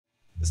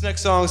This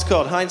next song is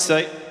called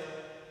Hindsight.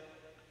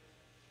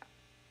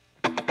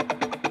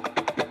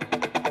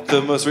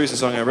 The most recent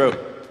song I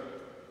wrote.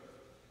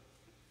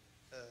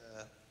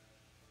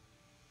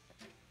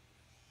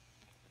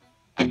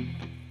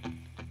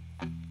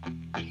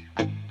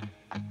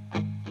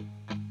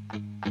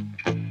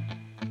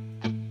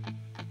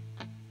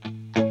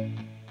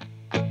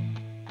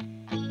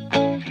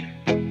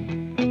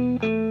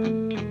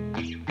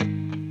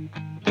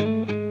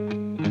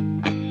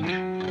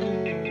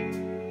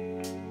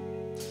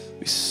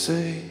 We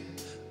say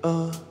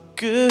our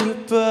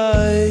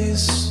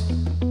goodbyes,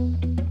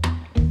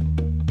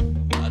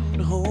 riding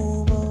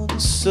home on the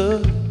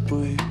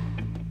subway.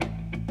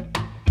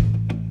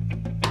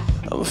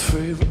 I'm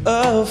afraid what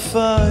I'll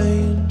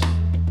find.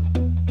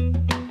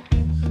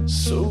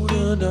 So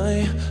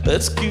tonight,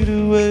 let's get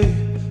away,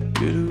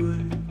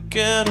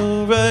 can't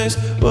erase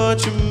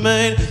what you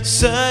made.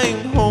 Same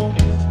home,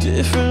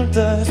 different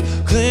life,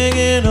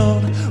 clinging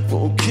on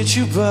won't get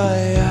you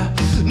by.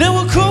 Now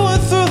we're going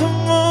through the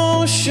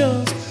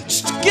motions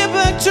just to get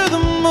back to the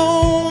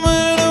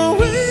moment. And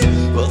we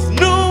both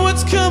know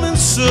what's coming,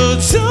 so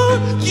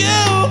don't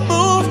you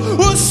move.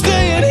 We're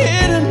staying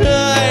here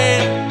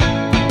tonight,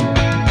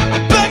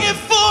 begging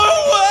for a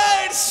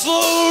way to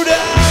slow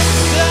down.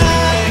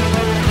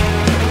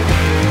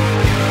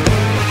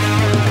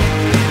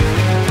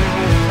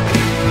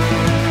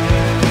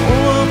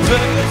 I'm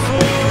begging for a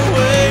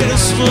way to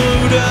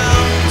slow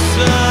down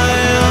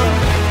time,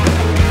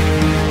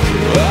 so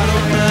I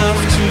don't have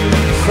to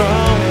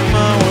crawl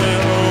my way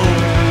home.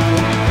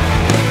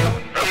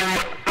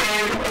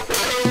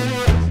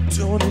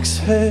 Don't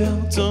exhale,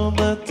 don't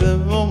let that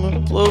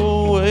moment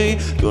blow away.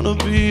 Gonna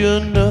be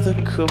another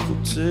couple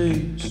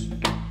days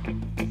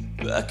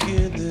back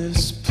in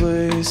this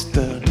place.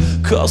 That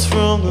calls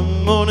from the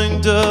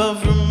morning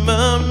dove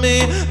remind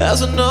me,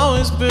 hasn't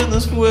always been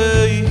this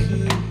way.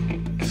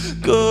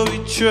 Go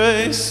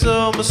retrace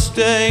all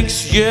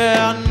mistakes.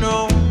 Yeah, I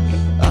know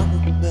I'm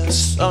a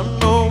mess, I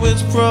know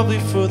it's probably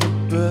for the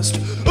best.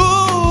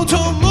 Ooh,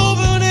 don't move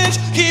an inch,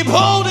 keep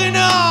holding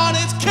on,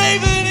 it's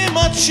caving in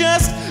my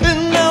chest.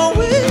 And now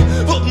we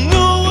both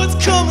know what's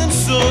coming,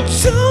 so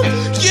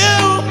don't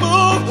you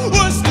move.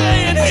 We're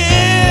staying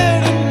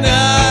here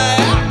tonight,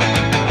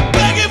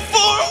 begging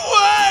for a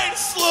way to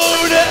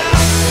slow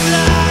down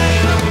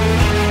time.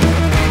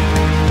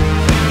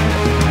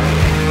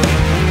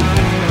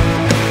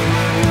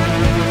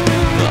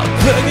 I'm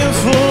begging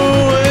for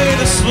a way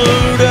to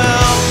slow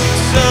down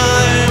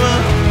time,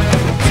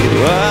 so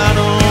I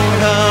don't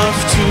have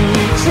to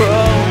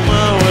crawl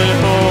my way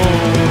home.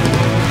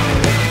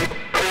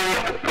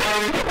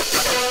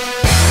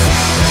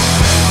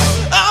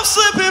 I'm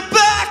slipping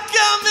back, I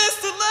miss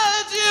to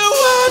let you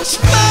watch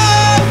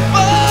my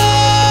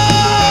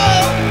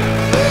fall.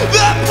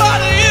 That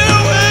part of you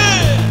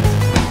is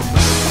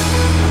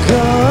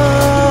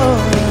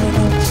gone.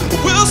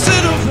 We'll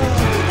sit around,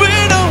 we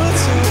know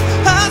it's all.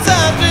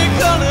 Hindsight be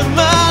calling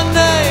my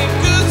name,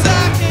 'cause I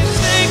can't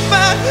take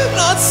back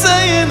not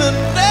saying a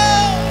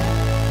name.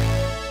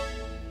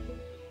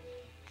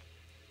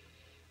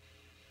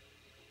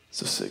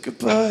 So say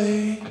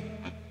goodbye,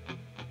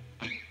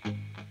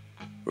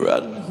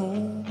 riding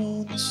home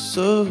on the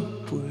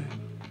subway.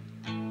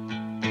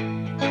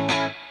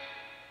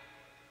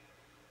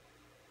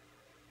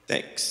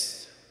 Thanks.